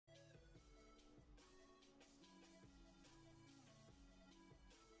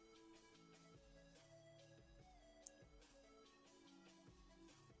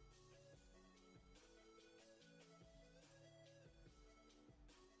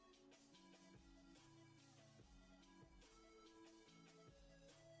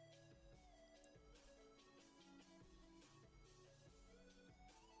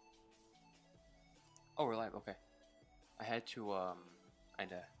Oh, we're live. Okay. I had to add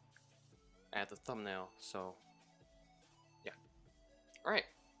the thumbnail. So yeah. All right.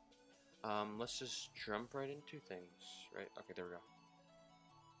 Let's just jump right into things. Right. Okay. There we go.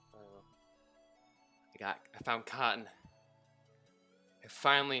 I found cotton. I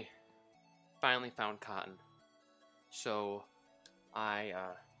finally found cotton. So I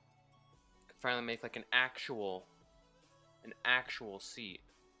could finally make like an actual seat.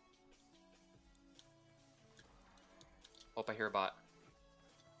 Hope I hear a bot.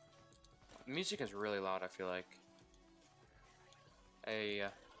 The music is really loud, I feel like. Hey,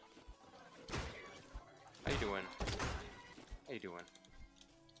 how you doing? How you doing?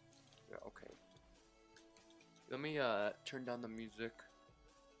 Yeah, okay. Let me turn down the music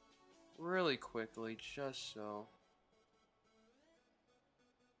really quickly, just so.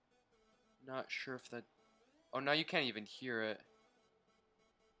 Not sure if that. Oh, now you can't even hear it.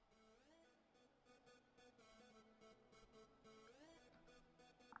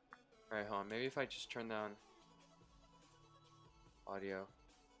 Alright, hold on. Maybe if I just turn down audio.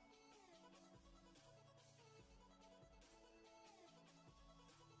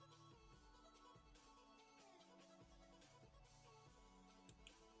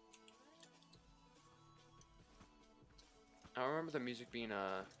 I remember the music being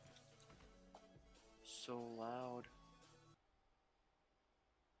so loud.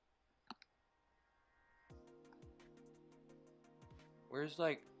 Where's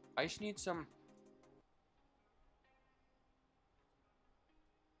like I just need some.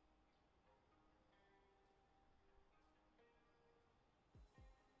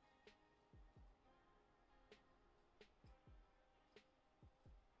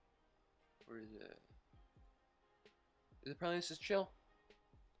 Where is it? Apparently this is chill.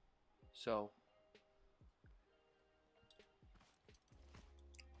 So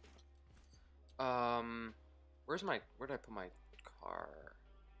where did I put my car?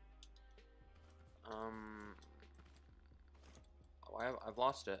 Oh, I've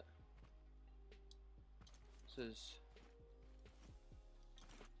lost it. This is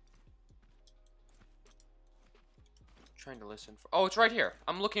trying to listen for. Oh, it's right here.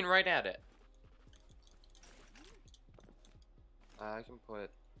 I'm looking right at it. I can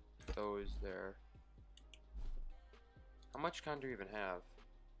put those there. How much con do you even have?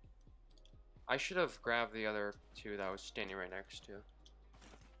 I should have grabbed the other two that I was standing right next to.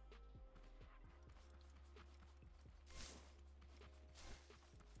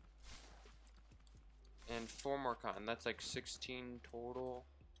 And 4 more cotton. That's like 16 total.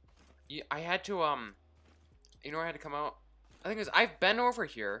 Yeah, I had to you know where I had to come out? I think I've been over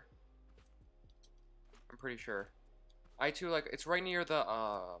here. I'm pretty sure. I too like it's right near the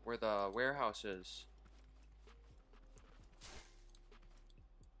where the warehouse is.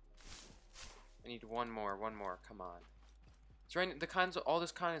 I need one more, come on. It's right all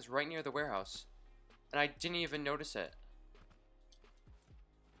this con is right near the warehouse. And I didn't even notice it.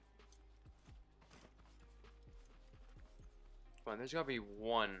 Come on, there's gotta be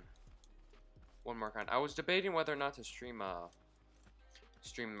one more con. I was debating whether or not to stream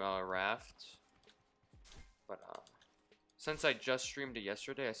Raft. But since I just streamed it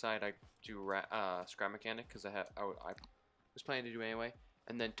yesterday, I decided I'd do Scrap Mechanic because I was planning to do anyway.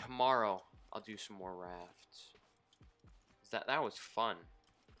 And then tomorrow I'll do some more Rafts. That was fun.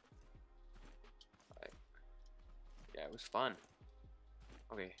 Yeah, it was fun.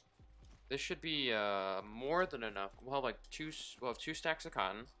 Okay, this should be more than enough. We'll have like we'll have 2 stacks of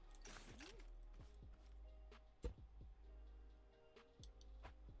cotton.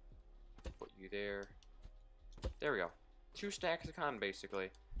 Put you there. There we go. 2 stacks of cotton basically,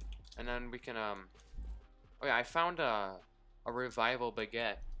 and then we can oh yeah, I found a revival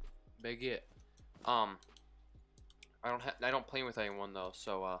baguette. I don't play with anyone though,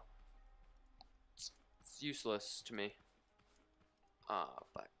 so it's useless to me.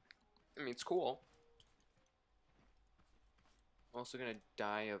 But I mean it's cool. I'm also gonna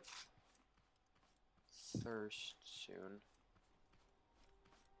die of thirst soon.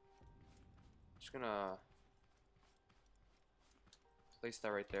 Just gonna place that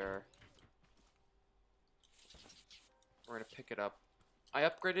right there. We're gonna pick it up. I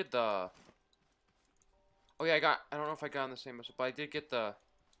upgraded the. Oh yeah, I don't know if I got on the same episode, but I did get the.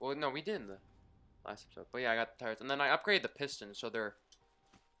 Well, no, we did in the last episode. But yeah, I got the tires, and then I upgraded the pistons, so they're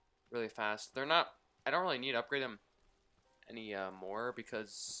really fast. They're not. I don't really need to upgrade them any more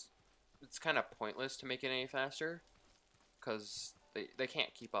because it's kind of pointless to make it any faster, because they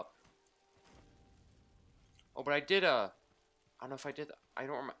can't keep up. Oh, but I did I don't know if I did. I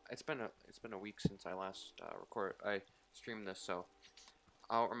don't remember. It's been a week since I last I streamed this, so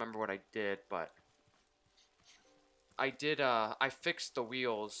I don't remember what I did. But I fixed the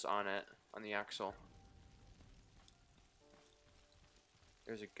wheels on it, on the axle.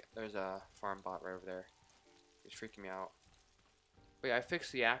 There's a farm bot right over there. He's freaking me out. But yeah, I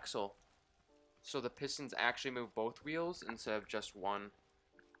fixed the axle, so the pistons actually move both wheels instead of just one.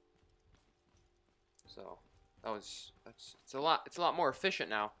 So it's a lot more efficient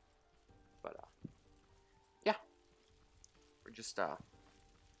now. But yeah, we're just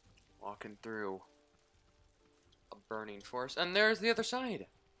walking through a burning forest, and there's the other side.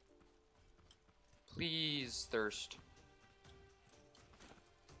 Please, thirst.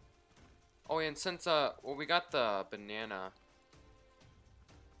 Oh, and since well, we got the banana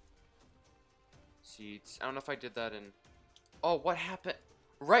seeds. I don't know if I did that in. Oh, what happened?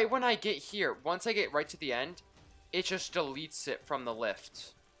 Right when I get here, once I get right to the end, it just deletes it from the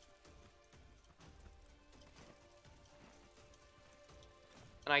lift.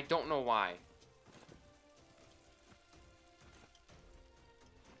 And I don't know why.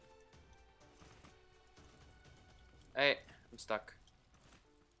 Hey, I'm stuck.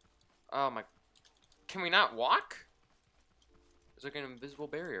 Oh my. Can we not walk? There's like an invisible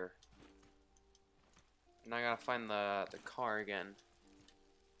barrier. And I gotta find the car again.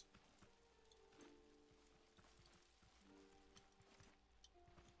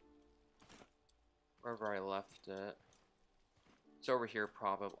 Wherever I left it. It's over here,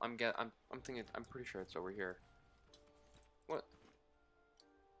 probably. I'm thinking. I'm pretty sure it's over here. What?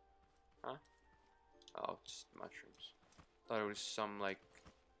 Huh? Oh, just mushrooms. Thought it was some like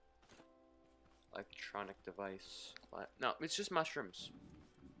electronic device, but no, it's just mushrooms.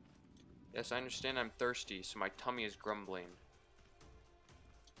 Yes, I understand. I'm thirsty, so my tummy is grumbling.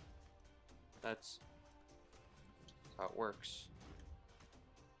 That's how it works.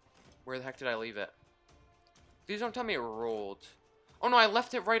 Where the heck did I leave it? Please don't tell me it rolled. Oh no, I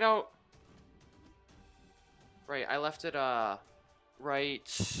left it right out. Right, I left it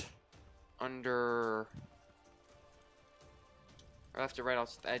right under. I left it right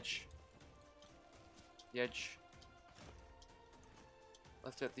out the edge. The edge.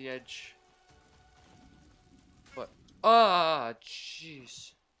 Left it at the edge. But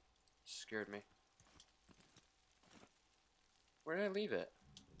jeez, scared me. Where did I leave it?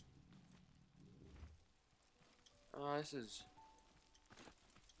 Oh, this is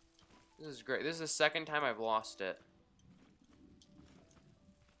great. This is the second time I've lost it.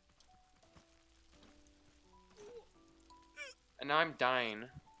 And now I'm dying.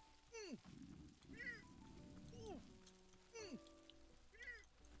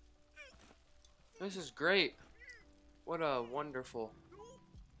 This is great. What a wonderful,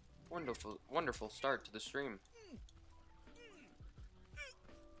 wonderful, wonderful start to the stream.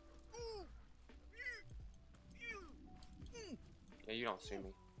 Yeah, you don't see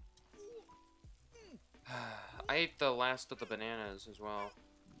me. I ate the last of the bananas as well.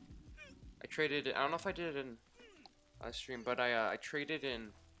 I traded it. I don't know if I did it in a stream, but I traded in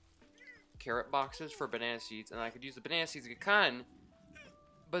carrot boxes for banana seeds, and I could use the banana seeds to get cotton.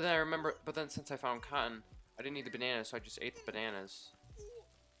 But then I remember. But then since I found cotton, I didn't need the bananas, so I just ate the bananas.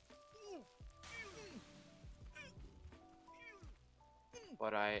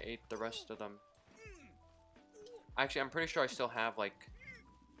 But I ate the rest of them. Actually, I'm pretty sure I still have like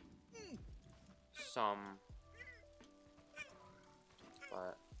some.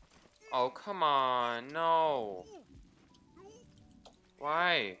 But oh, come on, no.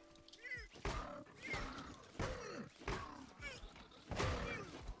 Why?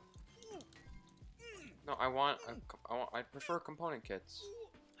 No, I prefer component kits.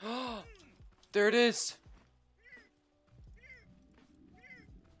 There it is.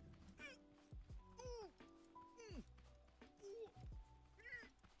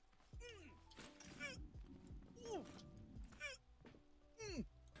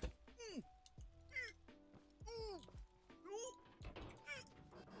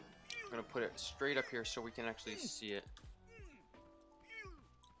 I'm gonna put it straight up here so we can actually see it.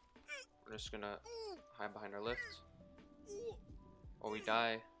 We're just gonna hide behind our lift. Or we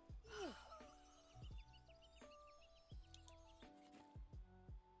die.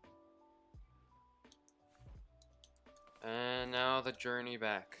 And now the journey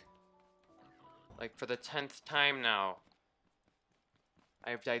back. Like for the 10th time now.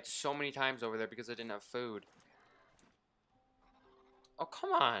 I've died so many times over there because I didn't have food. Oh,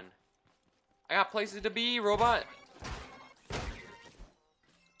 come on. I got places to be, robot.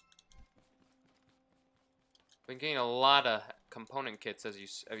 Been getting a lot of component kits as you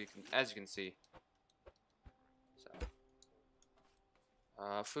can see. So,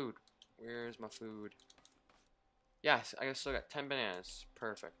 food. Where's my food? Yes, I still got 10 bananas.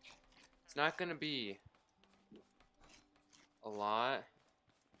 Perfect. It's not gonna be A lot.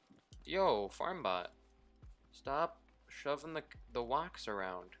 Yo, farmbot. Stop shoving the wax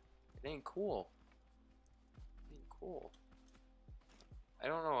around. It ain't cool. It ain't cool. I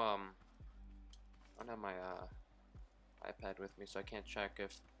don't know, I don't have my, iPad with me, so I can't check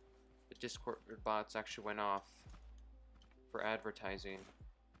if the Discord bots actually went off for advertising.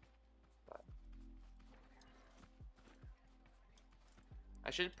 But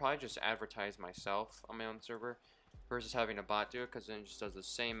I should probably just advertise myself on my own server versus having a bot do it, because then it just does the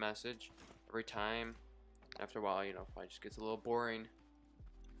same message every time. After a while, you know, probably just gets a little boring.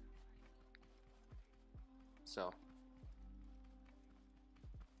 So.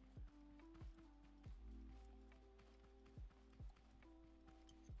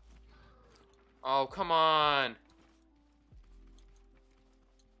 Oh, come on.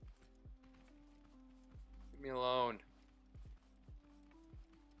 Leave me alone.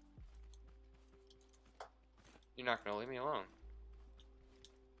 You're not gonna leave me alone.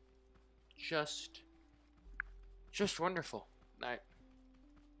 Just wonderful. I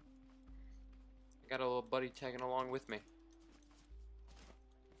got a little buddy tagging along with me.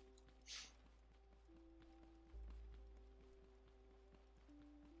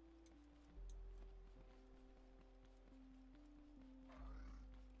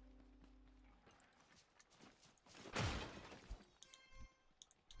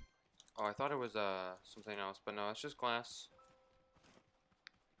 Oh, I thought it was something else, but no, it's just glass.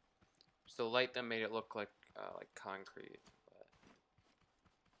 It's the light that made it look like concrete. But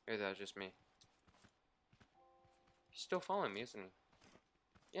maybe that was just me. He's still following me, isn't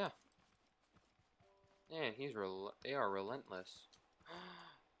he? Yeah. Man, they are relentless.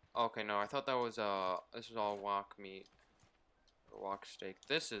 Okay, no, I thought that was this was all wok meat or wok steak.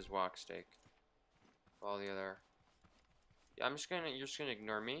 This is wok steak. All the other. Yeah, you're just gonna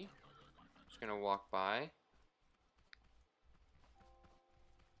ignore me. Just gonna walk by.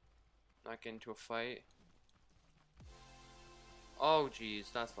 Not get into a fight. Oh,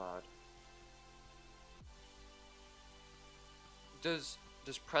 geez, that's loud. Does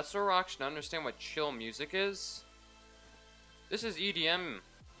Pretzel Rocks not understand what chill music is? This is EDM,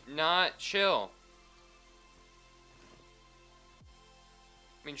 not chill.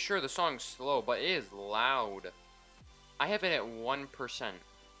 I mean, sure, the song's slow, but it is loud. I have it at 1%.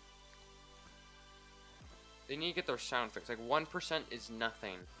 They need to get their sound fixed. Like, 1% is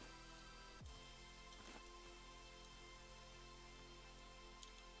nothing.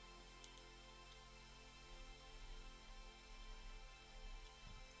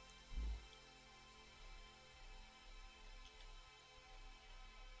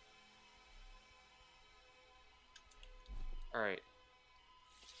 Alright.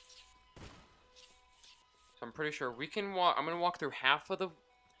 So I'm pretty sure we can walk. I'm gonna walk through half of the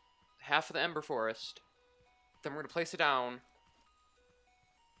Ember Forest. Then we're gonna place it down.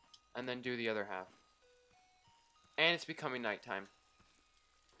 And then do the other half. And it's becoming nighttime.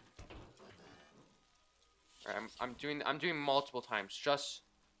 Alright, I'm doing multiple times just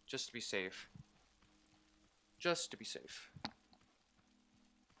to be safe. Just to be safe.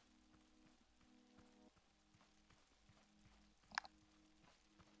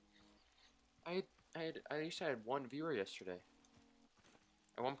 I used to have one viewer yesterday.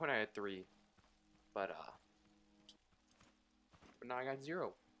 At one point I had 3. But now I got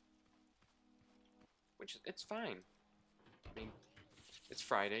 0. Which it's fine. I mean, it's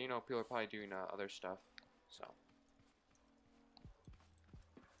Friday, you know, people are probably doing other stuff. So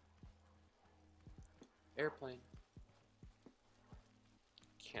airplane.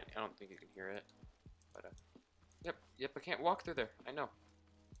 I don't think you can hear it. But yep, I can't walk through there. I know.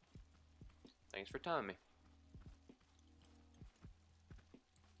 Thanks for telling me.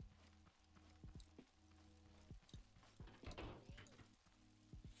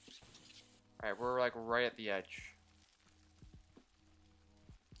 Alright, we're like right at the edge.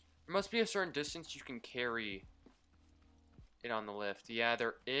 There must be a certain distance you can carry it on the lift. Yeah,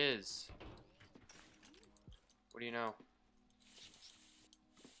 there is. What do you know?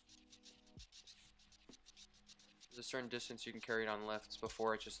 There's a certain distance you can carry it on lifts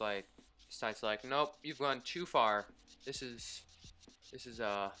before it just like decides like, nope, you've gone too far. This is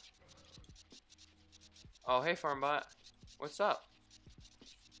Oh, hey Farmbot. What's up?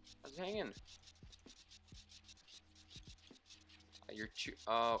 How's it hanging? You're too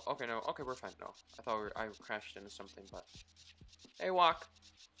okay, no, okay, we're fine. No. I thought I crashed into something, but hey, walk.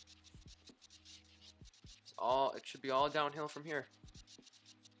 It should be all downhill from here.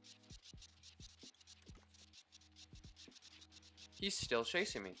 He's still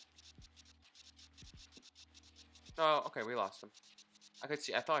chasing me. Oh, okay, we lost him. I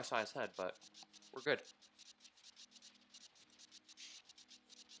thought I saw his head, but we're good.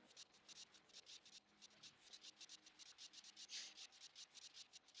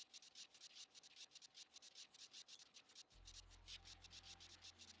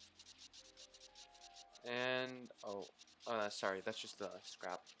 Oh, sorry, that's just the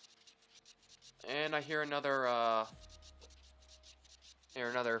scrap. And I hear another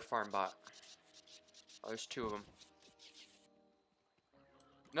farm bot. Oh, there's two of them.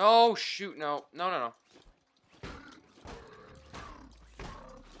 No, shoot, no. No.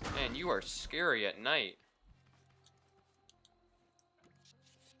 Man, you are scary at night.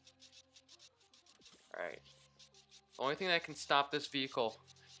 Alright. The only thing that can stop this vehicle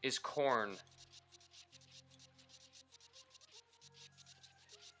is corn.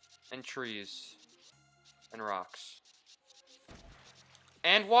 And trees. And rocks.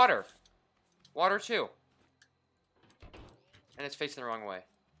 And water. Water too. And it's facing the wrong way.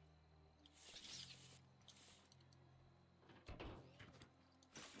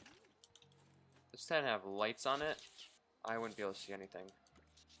 Does that have lights on it? I wouldn't be able to see anything.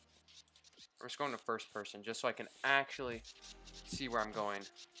 I'm just going to first person just so I can actually see where I'm going.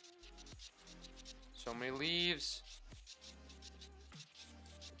 So many leaves.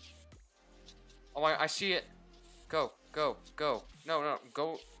 Oh, I see it. Go, go, go. No,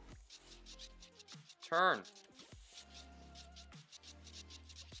 go. Turn.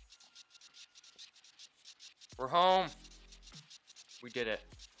 We're home. We did it.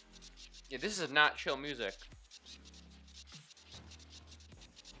 Yeah, this is not chill music.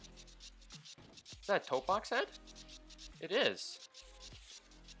 Is that a tote box head? It is.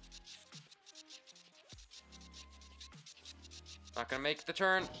 Not gonna make the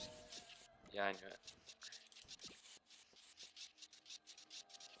turn. Yeah, I knew it.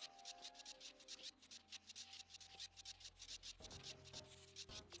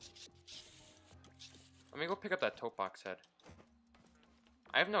 Let me go pick up that tote box head.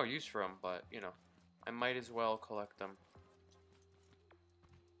 I have no use for them, but, you know, I might as well collect them.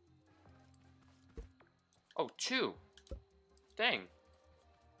 Oh, two. Dang.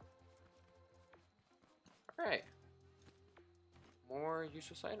 Alright. More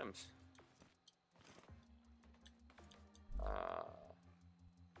useless items.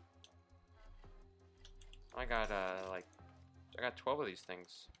 I got, I got 12 of these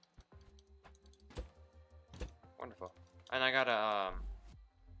things. Wonderful. And I gotta,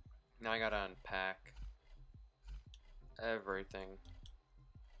 now I gotta unpack everything.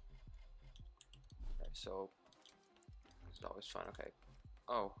 Okay, so this is always fun. Okay.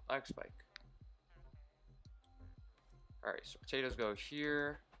 Oh, lag spike. Alright, so potatoes go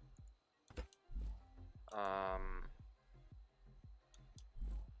here.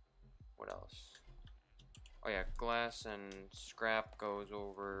 What else? Oh yeah, glass and scrap goes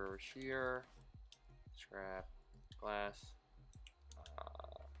over here. Scrap, glass.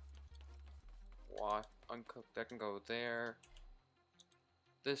 Uncooked, that can go there.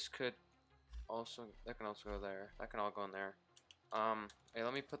 This could also, that can also go there. That can all go in there. Hey,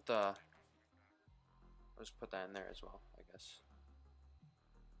 let me put the, I'll just put that in there as well, I guess.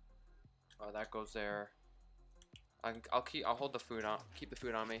 That goes there. I'll hold the food on, keep the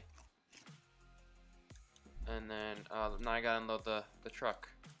food on me. And then, now I gotta unload the truck.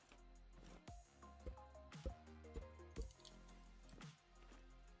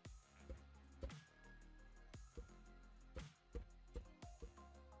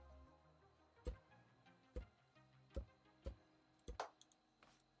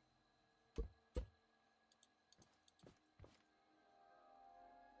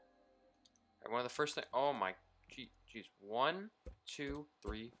 One of the first things, oh my, geez, 1, 2,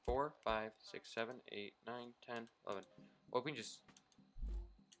 3, 4, 5, 6, 7, 8, 9, 10, 11. Well, we can just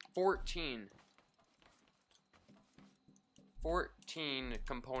 14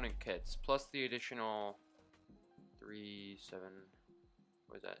 component kits plus the additional 3, 7.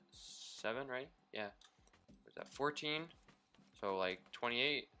 What is that? 7, right? Yeah. What is that? 14. So like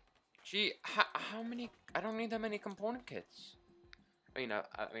 28. Gee, how many? I don't need that many component kits. I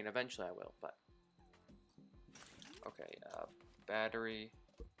mean, eventually I will, but okay. Battery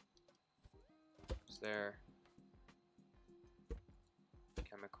is there.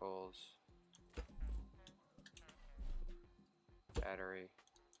 Chemicals. Battery.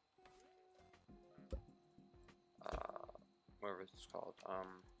 Whatever it's called.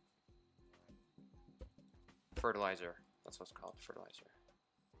 Fertilizer. That's what it's called. Fertilizer.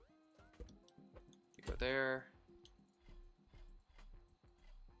 You go there.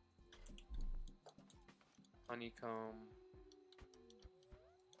 Honeycomb.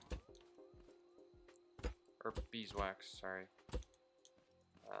 Or beeswax, sorry.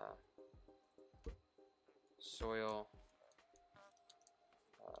 Soil.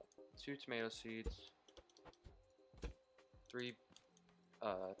 2 tomato seeds. 3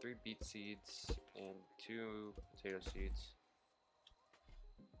 beet seeds and 2 potato seeds.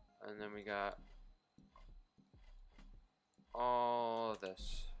 And then we got all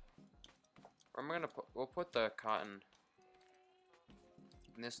this. Where am I gonna put? We'll put the cotton.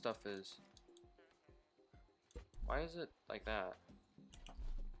 And this stuff is. Why is it like that?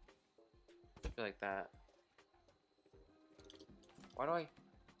 Like that. Why do I?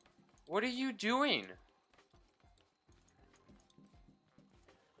 What are you doing?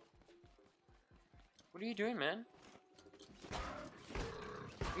 What are you doing, man?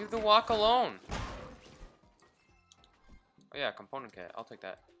 Leave the walk alone. Oh yeah, component kit. I'll take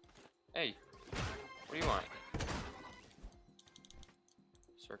that. Hey, what do you want?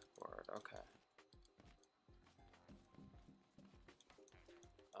 Circuit board. Okay.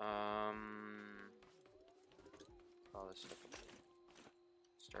 All this stuff.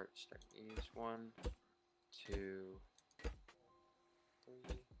 Start these. 1, 2,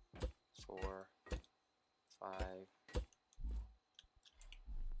 3, 4, 5,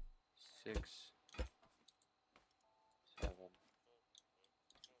 6, 7.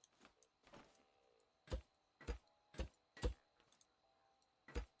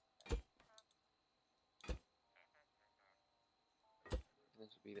 This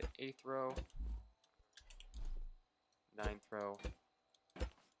would be the 8th row, 9th row,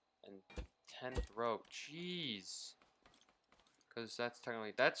 and 10th row. Jeez. Because that's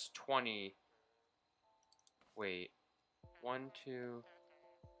technically, that's 20. Wait. 1, 2.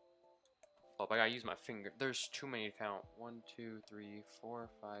 Oh, I gotta use my finger. There's too many to count. 1, 2, 3, 4,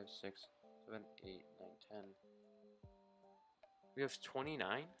 5, 6, 7, 8, 9, 10. We have 29?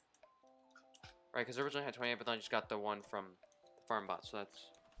 Right, because originally I had 28, but then I just got the one from the farm bot, so that's...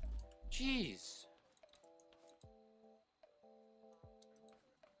 Jeez!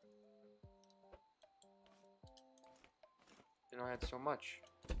 Didn't know I had so much.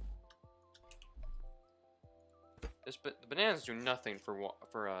 The bananas do nothing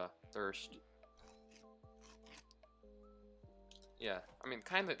for thirst. Yeah, I mean,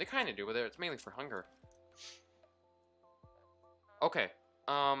 they kind of do, but it's mainly for hunger. Okay.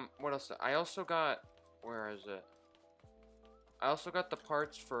 What else? I also got. Where is it? I also got the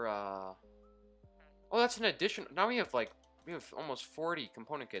parts for. Oh, that's an addition. Now we have almost 40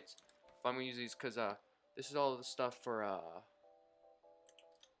 component kits. But I'm gonna use these because this is all the stuff for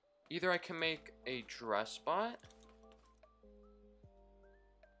Either I can make a dress bot,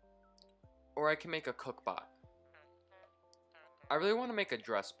 or I can make a cook bot. I really want to make a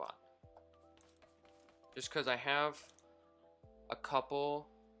dress bot. Just because I have a couple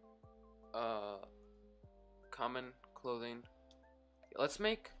common clothing. Let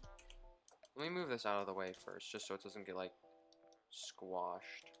me move this out of the way first, just so it doesn't get like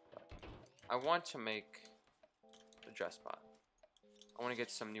squashed. I want to make a dress bot. I want to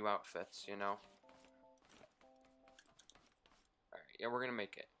get some new outfits, you know? Alright, yeah, we're gonna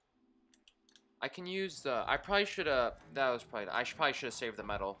make it. I can use the... I probably should have... I probably should have saved the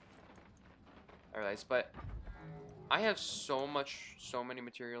metal. I realized, but... I have so many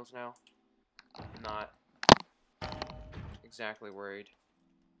materials now. I'm not exactly worried.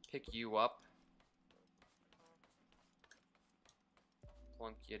 Pick you up.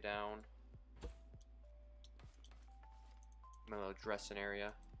 Plunk you down. My little dressing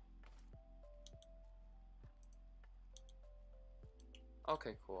area.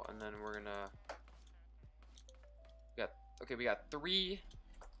 Okay, cool. And then we're gonna... we got three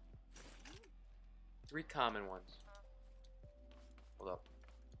common ones. Hold up.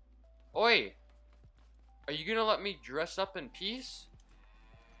 Oi! Are you gonna let me dress up in peace?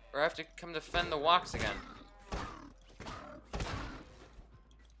 Or I have to come defend the walks again?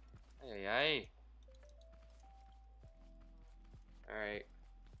 Ay, ay. Alright.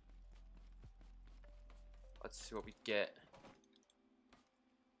 Let's see what we get.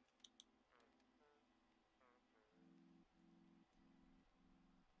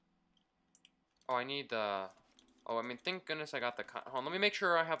 Oh, I need the... Oh, I mean, thank goodness I got the... Hold on, let me make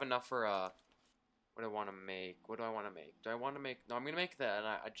sure I have enough for, what do I want to make? What do I want to make? Do I want to make... No, I'm going to make that, and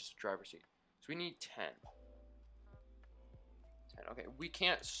I just driver's seat. So we need 10. 10. Okay, we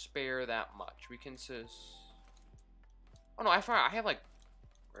can't spare that much. We can just... Oh, no, I have, like...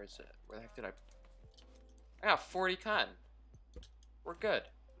 Where is it? Where the heck did I... I got 40 cotton. We're good.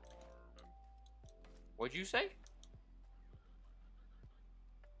 What'd you say?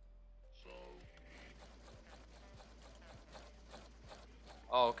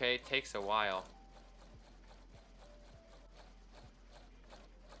 Oh, okay, it takes a while.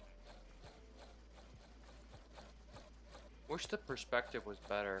 Wish the perspective was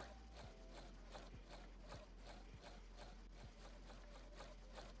better.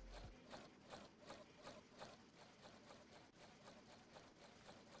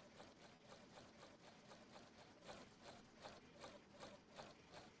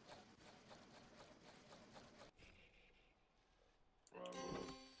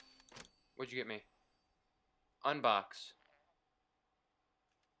 What'd you get me? Unbox.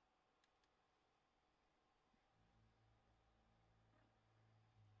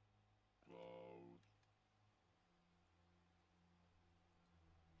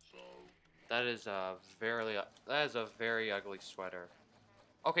 That is a very ugly sweater.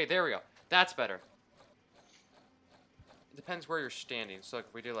 Okay, there we go. That's better. It depends where you're standing. So like,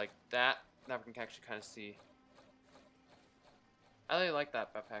 if we do like that, now we can actually kind of see. I really like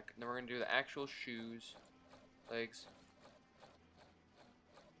that backpack. And then we're gonna do the actual shoes, legs.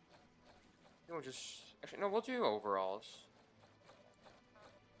 We'll just actually no, we'll do overalls.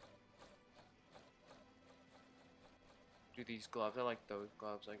 Do these gloves? I like those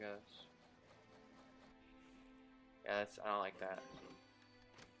gloves, I guess. Yeah, I don't like that.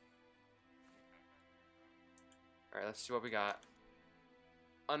 Alright, let's see what we got.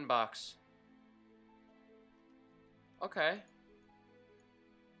 Unbox. Okay.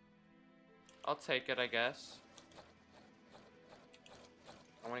 I'll take it, I guess.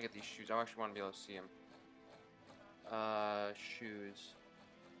 I want to get these shoes. I actually want to be able to see them. Shoes.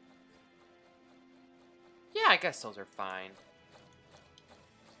 Yeah, I guess those are fine.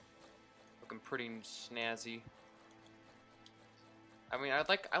 Looking pretty snazzy. I mean, I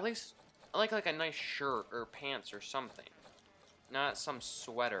like a nice shirt or pants or something, not some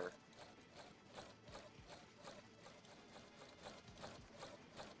sweater.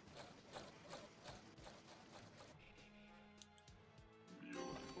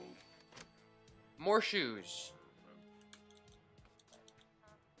 More shoes.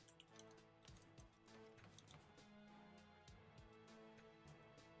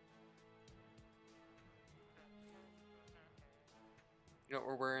 You know what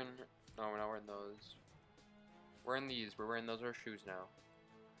we're wearing? No, we're not wearing those. We're in these. We're wearing those are our shoes now.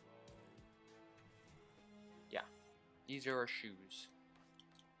 Yeah. These are our shoes.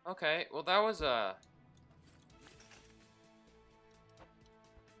 Okay, well that was a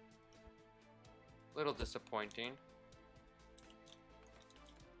little disappointing.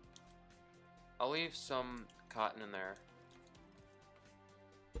 I'll leave some cotton in there.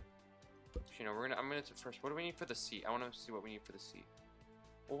 You know, I'm gonna first. What do we need for the seat? I want to see what we need for the seat.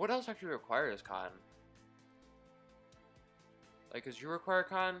 Well, what else actually requires cotton? Like, does you require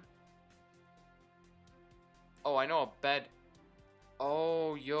cotton? Oh, I know a bed.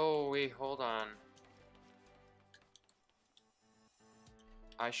 Oh, yo, wait, hold on.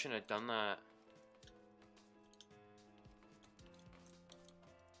 I shouldn't have done that.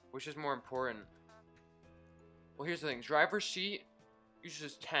 Which is more important? Well, here's the thing. Driver's seat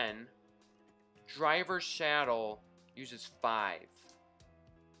uses 10. Driver's saddle uses 5.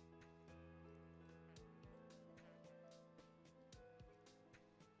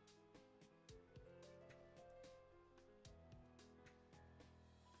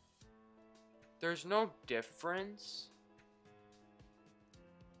 There's no difference.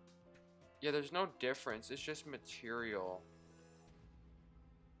 Yeah, there's no difference. It's just material.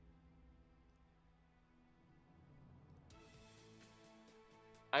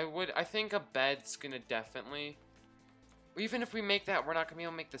 I think a bed's gonna definitely. Even if we make that, we're not gonna be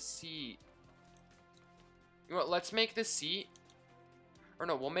able to make the seat. You know what, let's make the seat. Or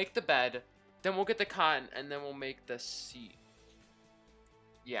no, we'll make the bed. Then we'll get the cotton, and then we'll make the seat.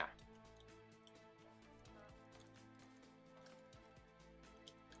 Yeah.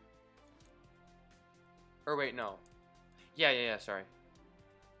 Or wait, no. Yeah, sorry.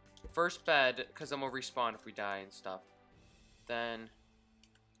 First bed, because then we'll respawn if we die and stuff. Then...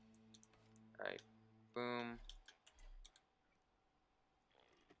 Alright. Boom.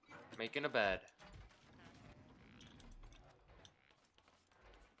 Making a bed.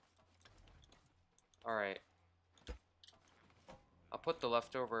 Alright. I'll put the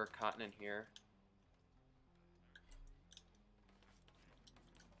leftover cotton in here.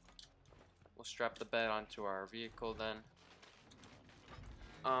 We'll strap the bed onto our vehicle then.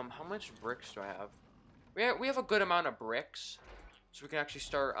 How much bricks do I have? We have a good amount of bricks. So we can actually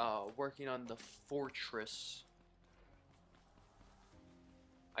start working on the fortress.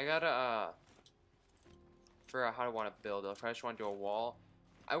 I gotta figure out how I want to build it. If I just want to do a wall,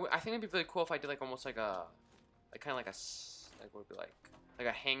 I think it'd be really cool if I did like almost like a, kind of like what would it be like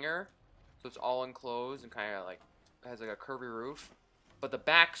a hangar, so it's all enclosed and kind of like has like a curvy roof, but the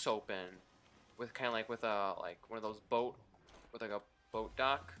back's open, with kind of like with a one of those boat with like a boat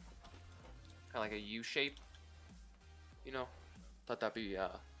dock, kind of like a U shape. You know, thought that'd be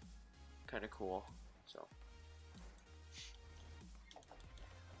kind of cool. So.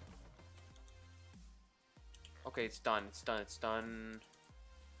 Okay, it's done. It's done. It's done.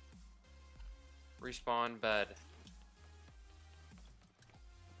 Respawn bed.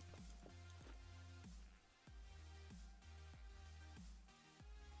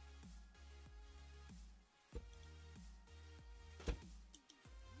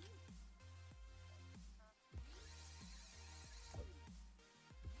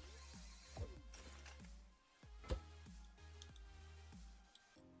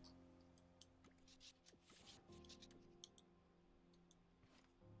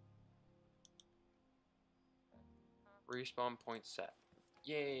 Respawn point set.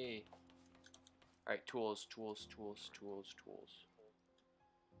 Yay! Alright, tools.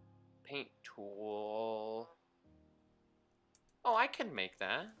 Paint tool. Oh, I can make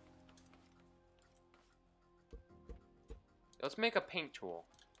that. Let's make a paint tool.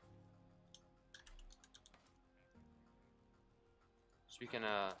 So we can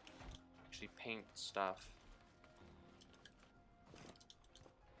actually paint stuff.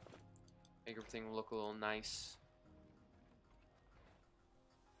 Make everything look a little nice.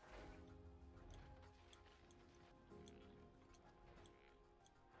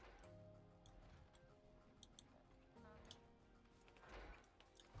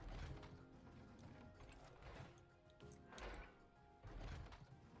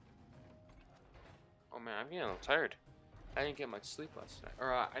 Oh man, I'm getting a little tired. I didn't get much sleep last night.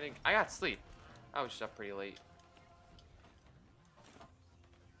 Or I got sleep. I was just up pretty late.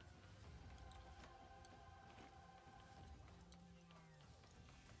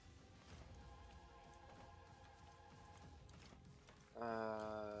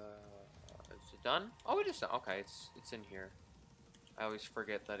 Is it done? Oh, we just okay. It's in here. I always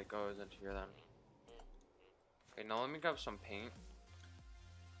forget that it goes into here then. Okay, now let me grab some paint.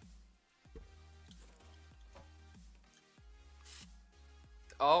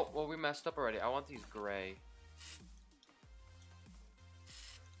 Oh, well, we messed up already. I want these gray.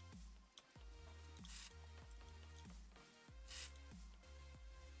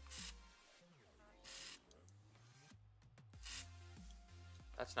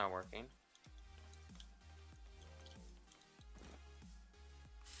 That's not working.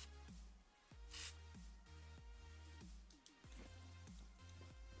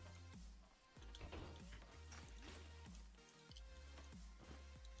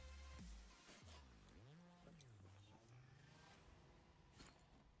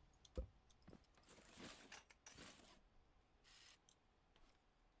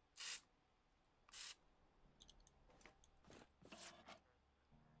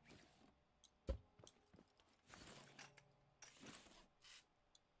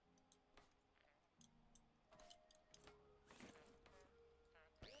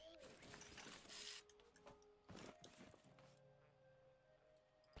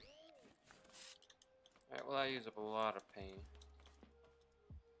 Alright, well, I use up a lot of paint.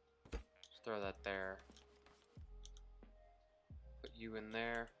 Just throw that there. Put you in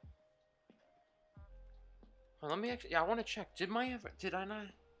there. Oh, let me actually. Yeah, I want to check. Did I not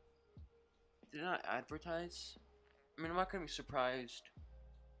advertise? I mean, I'm not gonna be surprised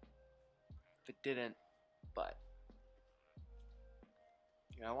if it didn't, but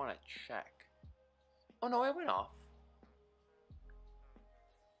yeah, I want to check. Oh no, it went off.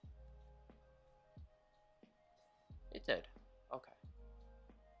 It did. Okay.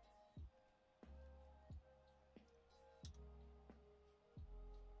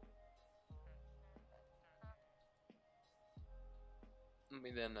 Let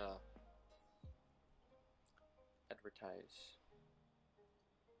me then advertise.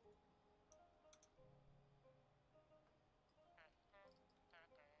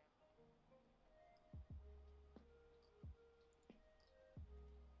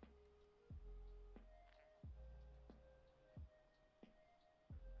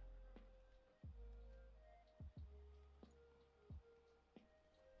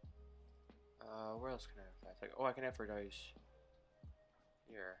 Where else can I advertise? Oh, I can advertise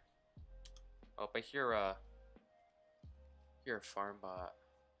here. Oh, but here, farm bot.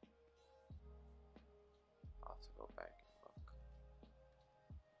 I'll have to go back and look.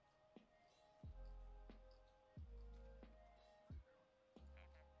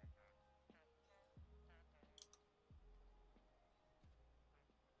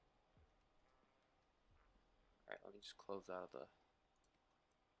 Alright, let me just close out of the.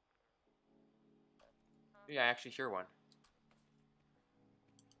 Yeah, I actually hear one.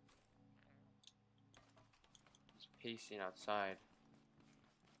 It's pacing outside.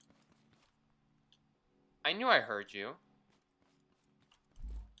 I knew I heard you.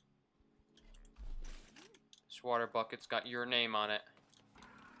 This water bucket's got your name on it.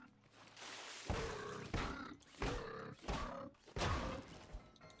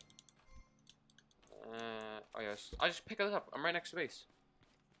 Oh yes, I'll just pick this up. I'm right next to base.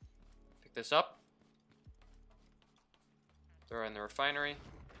 Pick this up. Throw it in the refinery.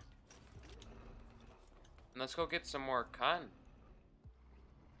 And let's go get some more cotton.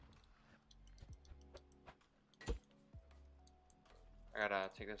 I gotta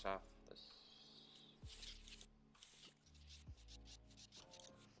take this off.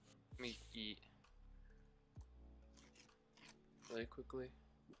 Let me eat really quickly.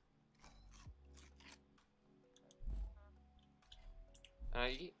 And I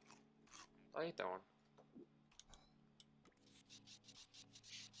ate that one.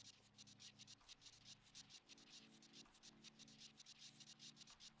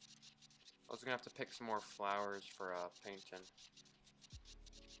 I was gonna have to pick some more flowers for painting.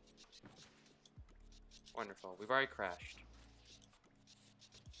 Wonderful. We've already crashed.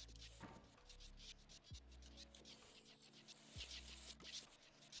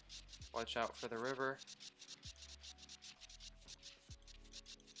 Watch out for the river.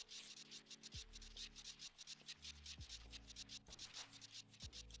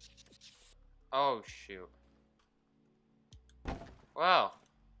 Oh, shoot. Wow.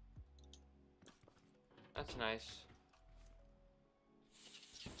 That's nice.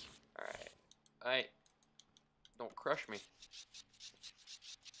 Alright. Alright. Don't crush me.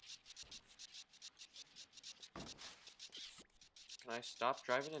 Can I stop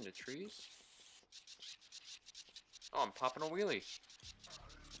driving into trees? Oh, I'm popping a wheelie.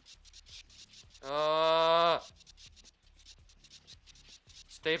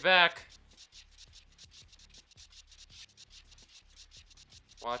 Stay back.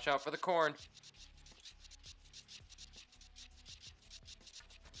 Watch out for the corn.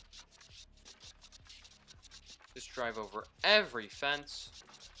 Just drive over every fence.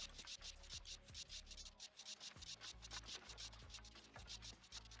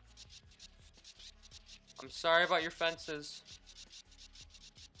 I'm sorry about your fences.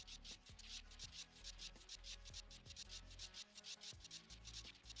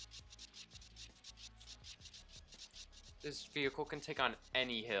 This vehicle can take on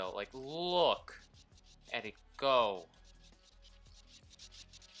any hill. Like, look at it go.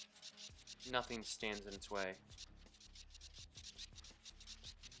 Nothing stands in its way.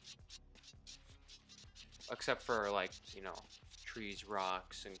 Except for, like, you know, trees,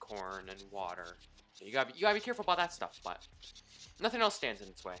 rocks, and corn, and water. You gotta be careful about that stuff, but nothing else stands in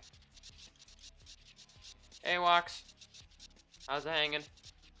its way. Hey, Wax. How's it hanging?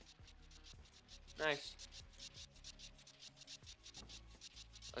 Nice.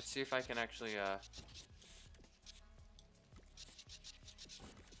 Let's see if I can actually,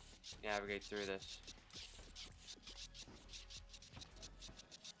 navigate through this.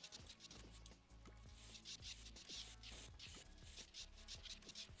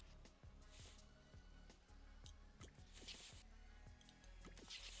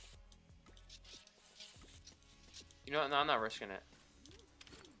 You know what? No, I'm not risking it.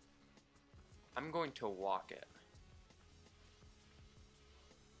 I'm going to walk it.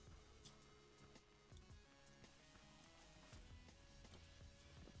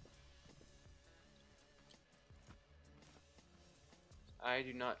 I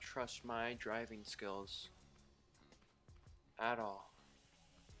do not trust my driving skills at all.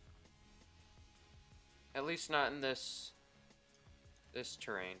 At least not in this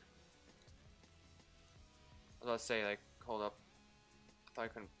terrain. Let's say, like, hold up. I thought I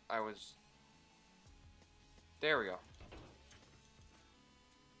couldn't. There we go.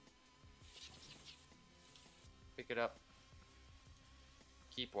 Pick it up.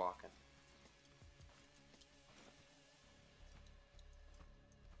 Keep walking.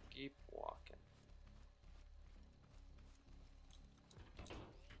 Keep walking.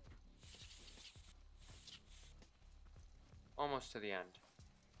 Almost to the end.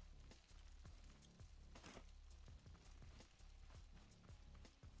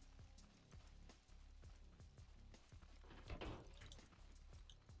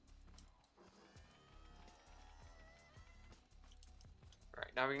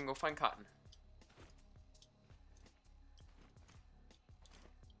 Alright, now we can go find cotton.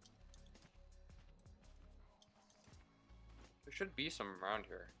 There should be some around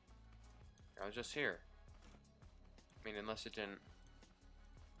here. I was just here. I mean, unless it didn't.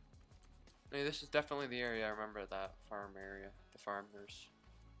 I mean, this is definitely the area. I remember that farm area. The farmers.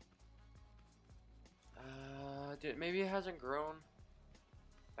 Maybe it hasn't grown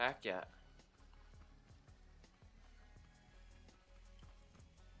back yet.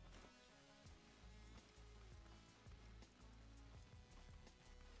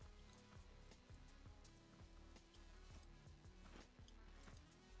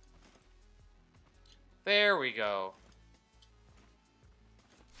 There we go.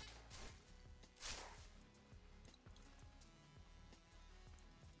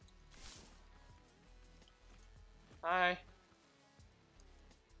 Hi.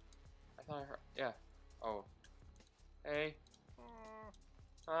 I thought I heard. Yeah. Oh. Hey.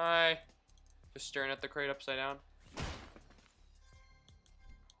 Hi. Just staring at the crate upside down.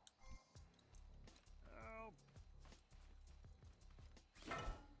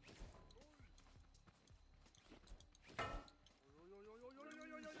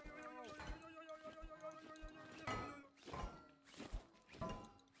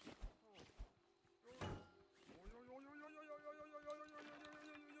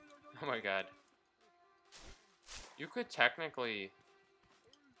 Oh my god. You could technically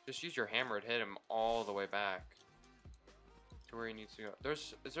just use your hammer to hit him all the way back to where he needs to go.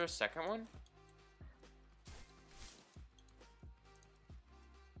 Is there a second one?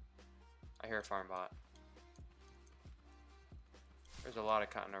 I hear a farm bot. There's a lot of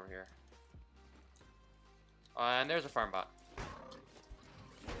cotton over here. And there's a farm bot.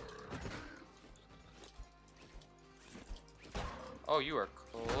 Oh, you are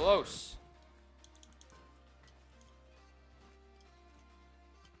close.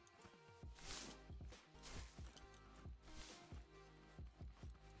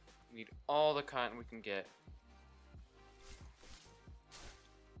 We need all the cotton we can get.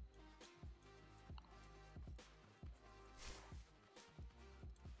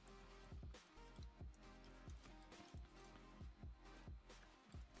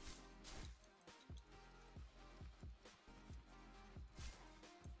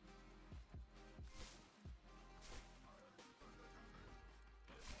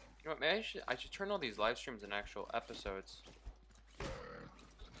 You know what, maybe I should turn all these live streams into actual episodes.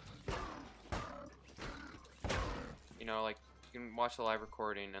 You know, like you can watch the live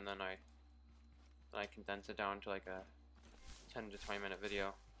recording and then I condense it down to like a 10 to 20-minute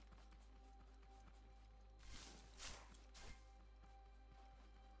video.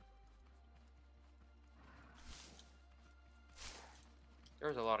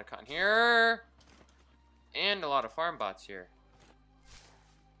 There's a lot of cotton here and a lot of farm bots here.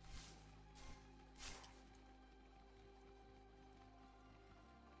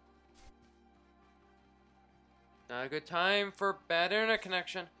 Not a good time for bad internet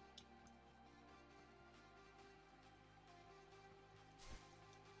connection.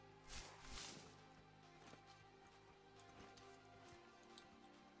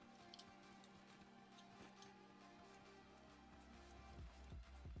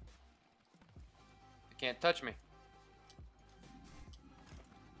 You can't touch me.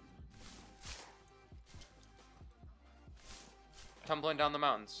 Tumbling down the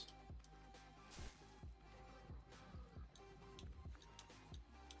mountains.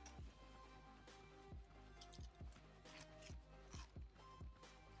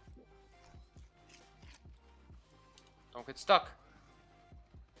 Don't get stuck.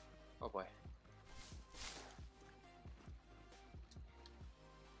 Oh boy.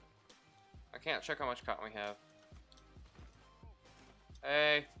 I can't check how much cotton we have.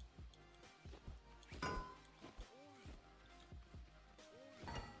 Hey.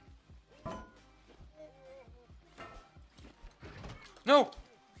 No!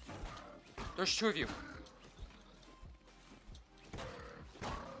 There's two of you.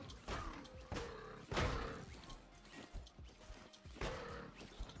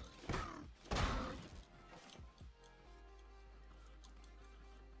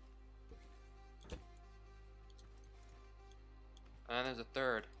 And there's a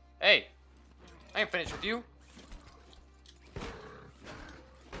third. Hey! I ain't finished with you.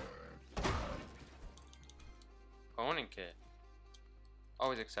 Owning kit.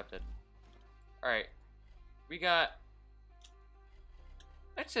 Always accepted. Alright. We got...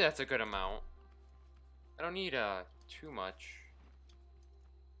 I'd say that's a good amount. I don't need too much.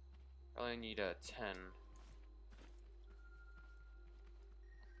 I only need 10.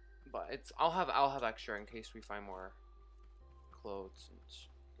 But it's I'll have extra in case we find more clothes and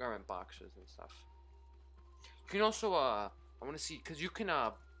garment boxes and stuff. You can also I want to see, because you can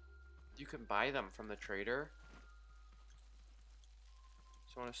buy them from the trader.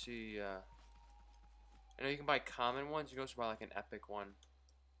 So I want to see I know you can buy common ones. You can also buy like an epic one.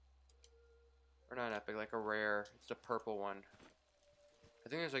 Or not an epic, like a rare. It's the purple one. I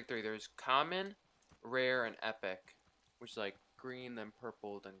think there's like 3. There's common, rare, and epic. Which is like green, then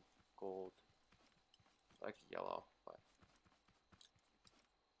purple, then gold. Like yellow, but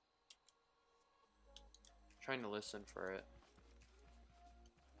trying to listen for it.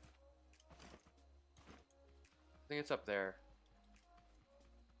 I think it's up there.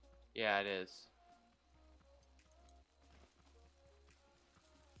 Yeah, it is.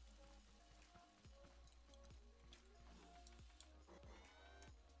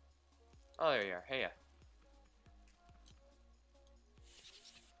 Oh, there you are. Hey, yeah.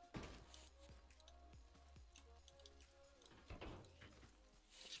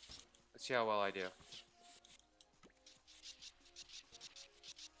 Let's see how well I do.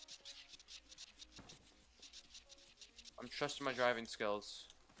 I'm trusting my driving skills.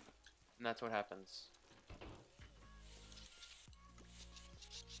 And that's what happens.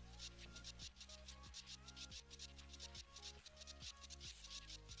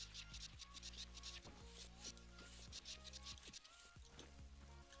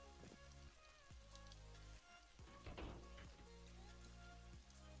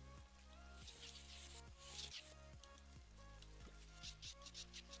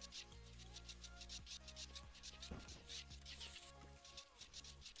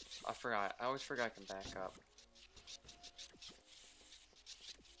 I forgot. I always forgot I can back up.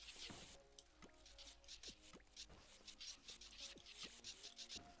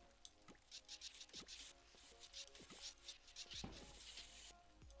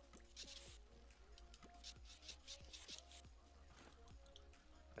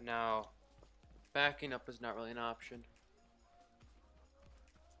 But now, backing up is not really an option.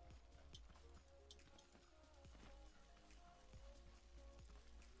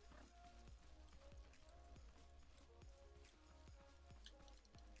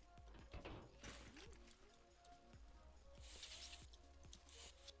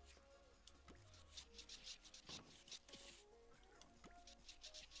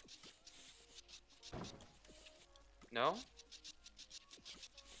 No?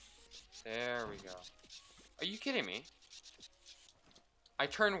 There we go. Are you kidding me? I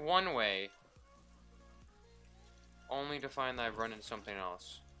turn one way, only to find that I've run into something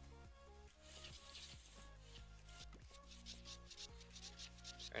else.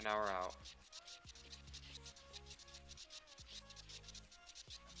 And now we're out.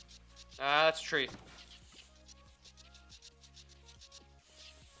 Ah, that's a tree.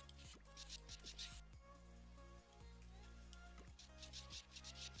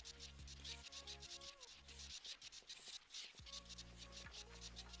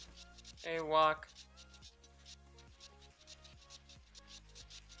 Hey, walk.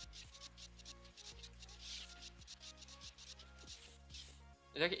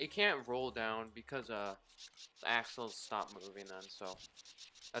 It can't roll down because the axles stop moving then, so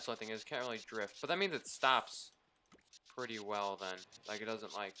that's the only thing is it can't really drift. But that means it stops pretty well then. Like it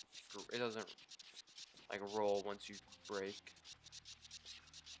doesn't like roll once you brake.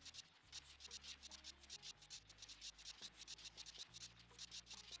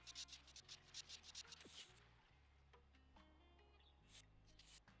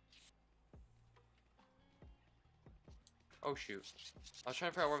 Oh shoot. I was trying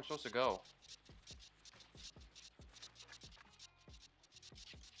to figure out where I'm supposed to go.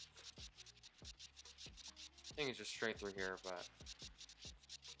 I think it's just straight through here, but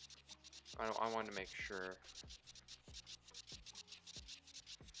I wanted to make sure.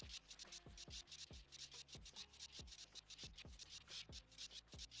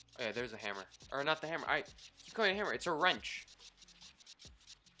 Oh yeah, there's a hammer. Or not the hammer. I keep calling it a hammer. It's a wrench.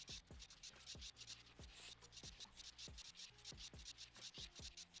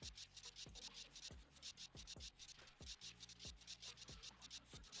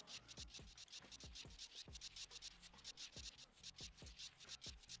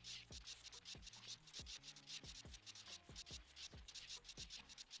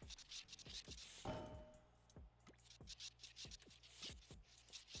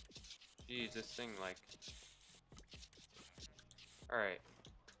 Jeez, this thing like... Alright.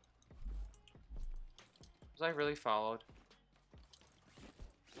 Was I really followed?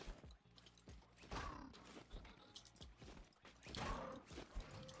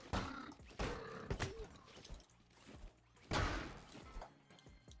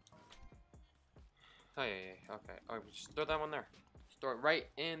 Oh yeah, okay. Oh, just throw that one there. Just throw it right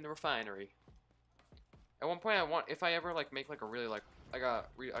in the refinery. At one point, I want, if I ever like make like a really like a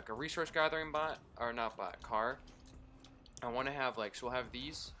resource gathering bot, or not bot, car. I want to have like, so we'll have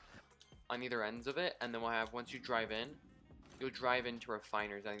these on either ends of it, and then we'll have, once you drive in, you'll drive into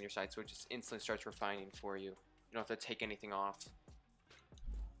refiners on your side, so it just instantly starts refining for you. You don't have to take anything off.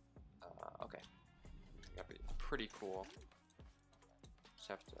 Okay. That'd be pretty cool. Just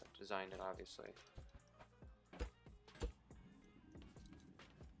have to design it, obviously.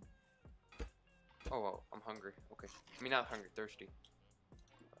 Oh, well, I'm hungry. Okay. I mean, not hungry, thirsty.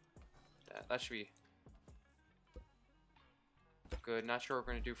 That should be good. Not sure what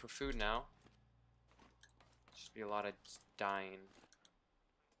we're going to do for food now. Should be a lot of dying.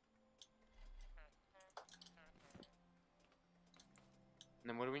 And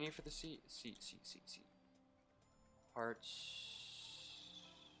then what do we need for the seat? Seat. Parts.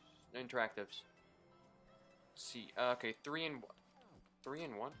 Interactives. Seat. Okay, 3 in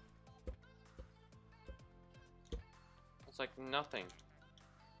 1. It's like nothing.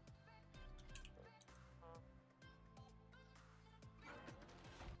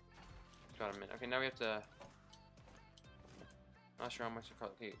 Got a minute. Okay, now we have to. Not sure how much it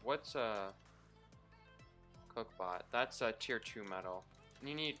costs. Okay, what's Cookbot? That's a tier 2 metal. And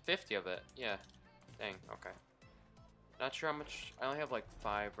you need 50 of it. Yeah. Dang. Okay. Not sure how much. I only have like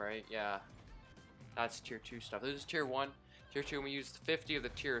 5, right? Yeah. That's tier 2 stuff. This is tier 1. Tier 2, and we used 50 of the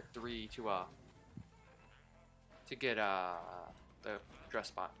tier 3 to get the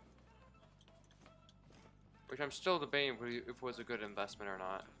dress bot. Which I'm still debating if it was a good investment or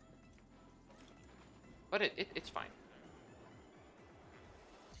not. But it's fine.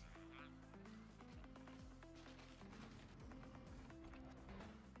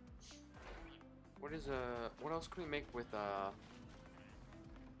 What else can we make with I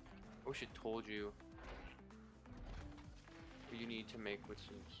wish it told you what you need to make with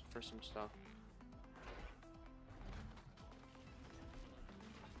some stuff.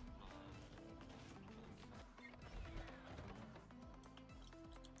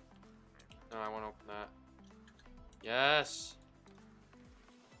 No, I want to open that. Yes.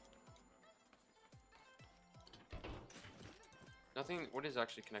 Nothing. What is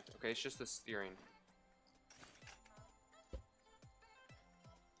actually connected? Okay, it's just the steering.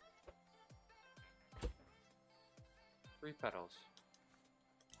 Three pedals.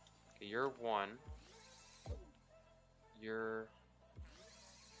 Okay, you're one. You're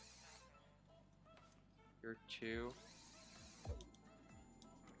two.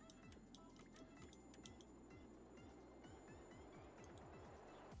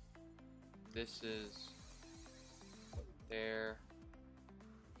 This is there.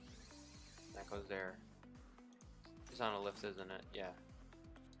 That goes there. It's on a lift, isn't it? Yeah.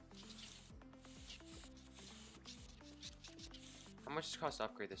 How much does it cost to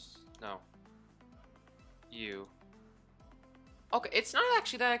upgrade this? No. You. Okay, it's not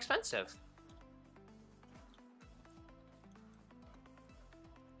actually that expensive.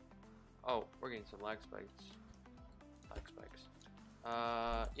 Oh, we're getting some lag spikes. Lag spikes.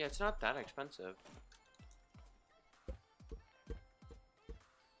 Yeah, it's not that expensive.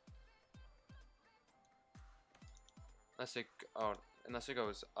 Unless it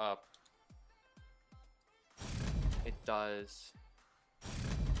goes up. It does.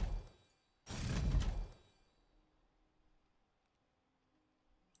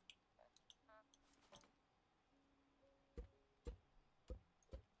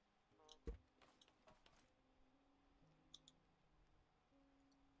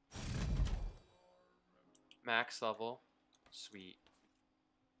 Max level. Sweet.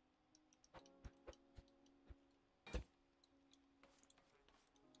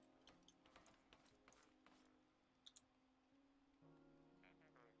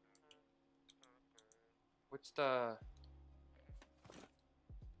 What's the...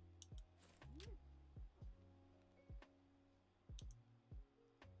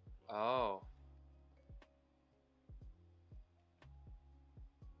 Oh.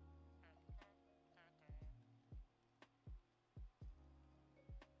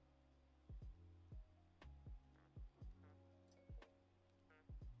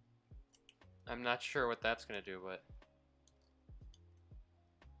 I'm not sure what that's gonna do, but...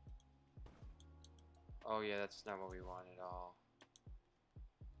 Oh yeah, that's not what we want at all.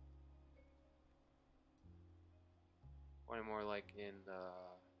 Want it more like in the...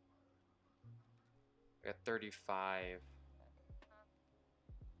 I got 35.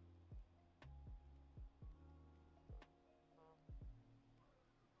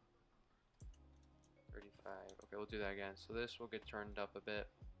 Okay, we'll do that again. So this will get turned up a bit.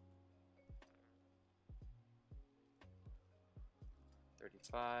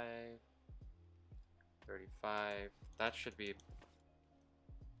 35. 35. That should be...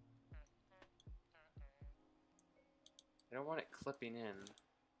 I don't want it clipping in.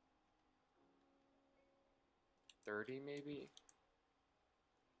 30 maybe?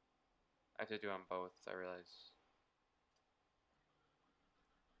 I have to do on both, I realize.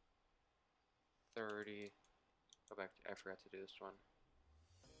 30. Go back to, I forgot to do this one.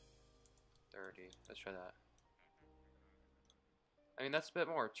 30. Let's try that. I mean, that's a bit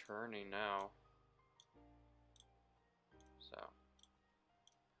more turning now. So.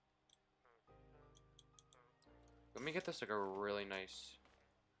 Let me get this like a really nice...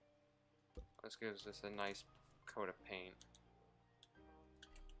 This gives us a nice coat of paint.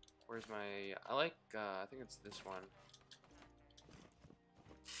 Where's my... I like, I think it's this one.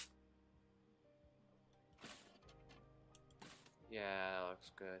 Yeah, that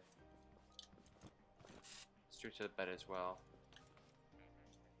looks good. Let's do it to the bed as well.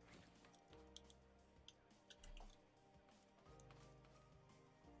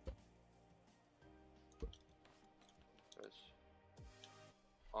 Goes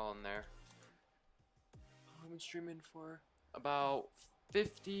all in there. I've been streaming for about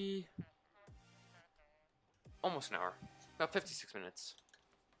 50... almost an hour. About 56 minutes.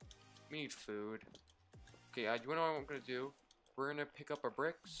 We need food. Okay, you know what I'm gonna do? We're gonna pick up our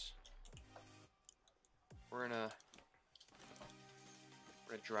bricks. We're gonna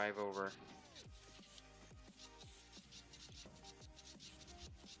drive over.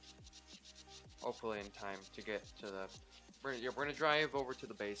 Hopefully in time to get to the... We're gonna drive over to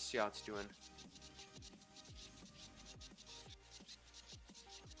the base, see how it's doing.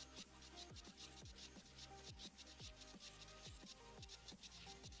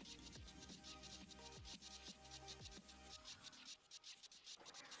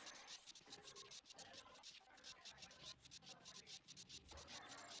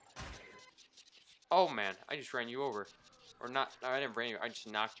 Oh man, I just ran you over. Or not, no, I didn't ran you, I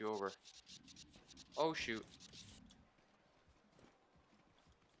just knocked you over. Oh shoot.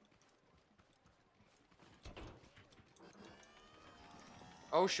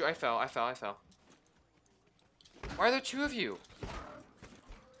 Oh shoot, I fell. Why are there two of you?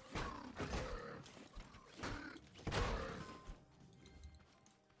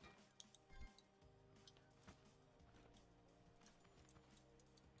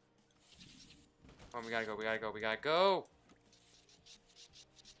 Oh, we gotta go.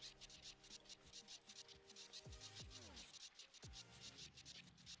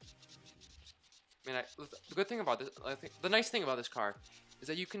 I mean, the good thing about this, I think, the nice thing about this car is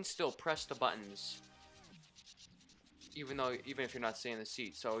that you can still press the buttons even if you're not staying in the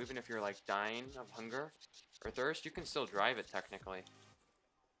seat. So even if you're like dying of hunger or thirst, you can still drive it technically.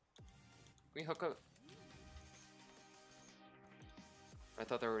 Can we hook up? I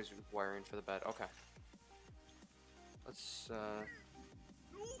thought there was wiring for the bed. Okay. Let's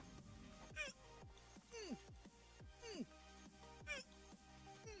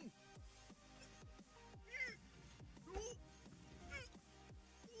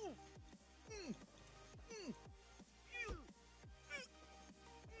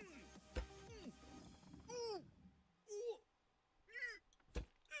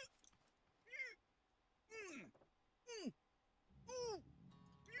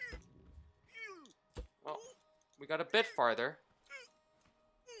well, we got a bit farther.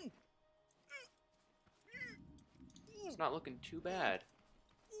 It's not looking too bad.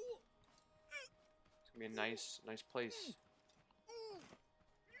 It's gonna be a nice place.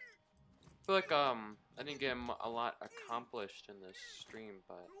 I feel like I didn't get a lot accomplished in this stream,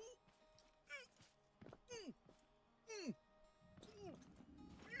 but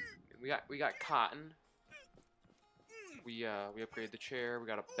we got cotton. We upgraded the chair. We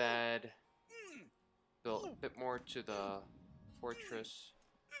got a bed. Built a bit more to the fortress.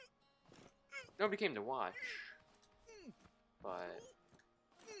 Nobody came to watch, but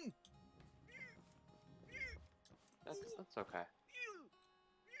that's okay.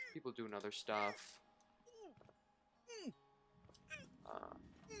 People doing other stuff.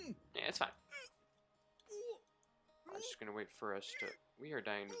 Yeah, it's fine. I'm just gonna wait for us to. We are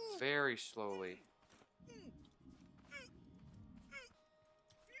dying very slowly.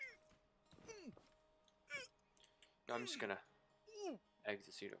 No, I'm just gonna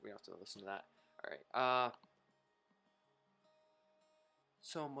exit so we have to listen to that. Alright,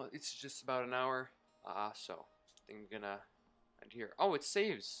 so it's just about an hour. So I think I'm gonna end here. Oh, it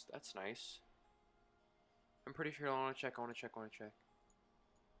saves. That's nice. I'm pretty sure I wanna check.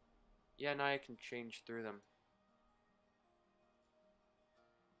 Yeah, now I can change through them.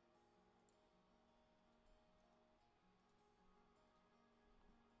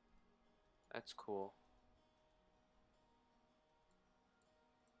 That's cool.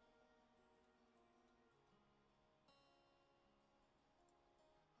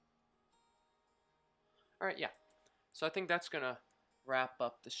 Alright, yeah. So I think that's gonna wrap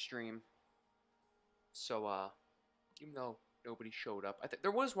up the stream. So, even though nobody showed up, I think there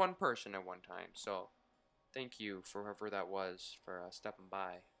was one person at one time, so thank you for whoever that was for stepping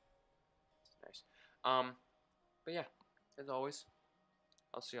by. Nice. But yeah, as always,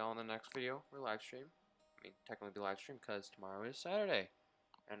 I'll see y'all in the next video or live stream. I mean, technically be live stream because tomorrow is Saturday,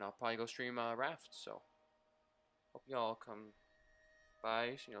 and I'll probably go stream Raft. So hope y'all come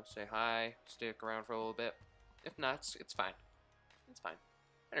by, say hi, stick around for a little bit. If not, it's fine. It's fine.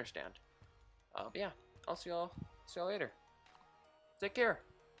 I understand. But yeah, I'll see y'all later. Take care.